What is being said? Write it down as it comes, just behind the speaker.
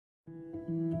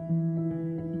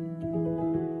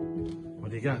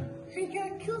you got? I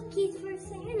got cookies for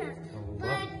Santa, Oh,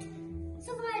 but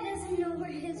somebody doesn't know where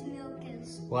his milk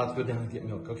is. We'll have to go down and get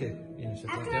milk. Okay, you want to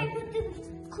set After that I down? put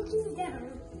the cookies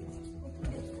down, we'll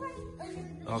put it right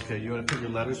under. Okay, you want to put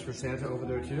your letters for Santa over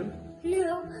there too?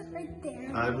 No, right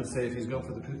there. I would say if he's going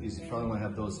for the cookies, you probably want to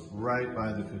have those right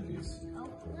by the cookies. Oh,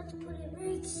 let's put it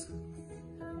right.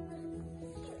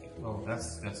 Oh,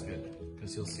 that's good,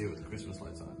 because he'll see it with the Christmas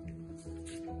lights on.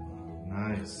 Oh,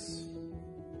 nice.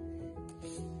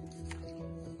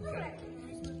 I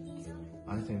recognize what these are.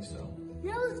 I think so.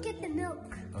 Now let's get the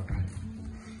milk. Okay.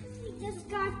 We just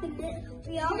got the milk.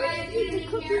 We already did the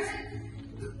cookies.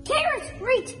 Carrots,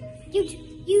 right?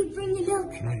 You bring the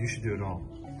milk. No, you should do it all.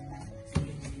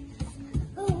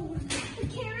 Oh, the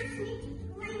carrots need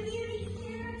reindeer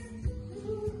carrots.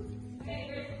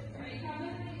 Okay, are you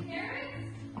coming with the carrots?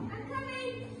 I'm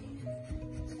coming.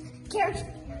 Carrots.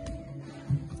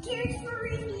 Carrots for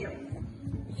reindeer.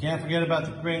 You can't forget about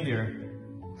the reindeer.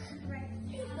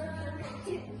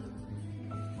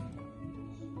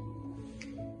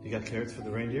 You got carrots for the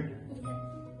reindeer?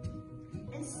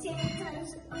 And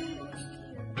Santa's almost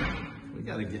here. We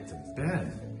gotta get to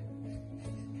bed.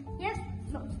 Yes.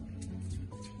 No.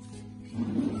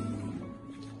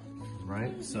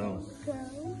 Right? So, Go.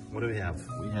 what do we have?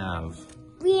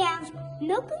 We have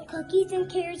milk and cookies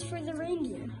and carrots for the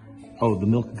reindeer. Oh, the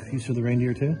milk and cookies for the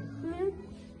reindeer too?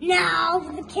 No,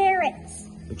 the carrots.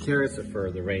 The carrots are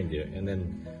for the reindeer, and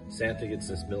then Santa gets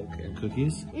us milk and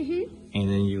cookies. Mm-hmm. And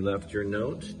then you left your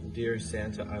note, dear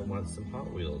Santa, I want some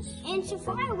Hot Wheels. And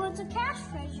Sophia wants a cash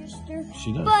register.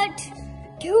 She does. But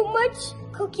too much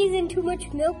cookies and too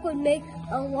much milk would make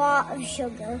a lot of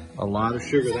sugar. A lot of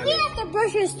sugar. So That he means has to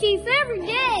brush his teeth every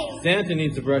day. Santa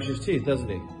needs to brush his teeth, doesn't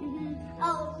he?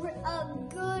 A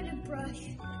good brush.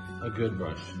 A good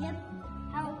brush. Yep.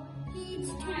 How he eats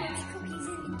too much cookies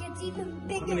and it gets even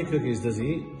bigger. How many cookies does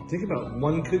he eat? Think about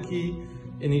one cookie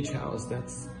in each house.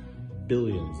 That's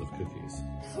billions of cookies.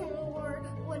 Or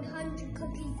 100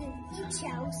 cookies in each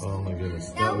house. Oh my goodness.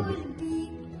 That would be,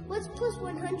 what's plus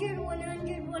 100,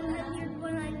 100, 100,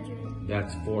 100?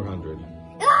 That's 400.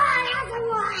 Ah, that's a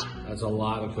lot! That's a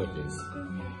lot of cookies.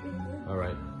 All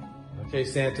right. Okay,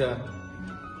 Santa.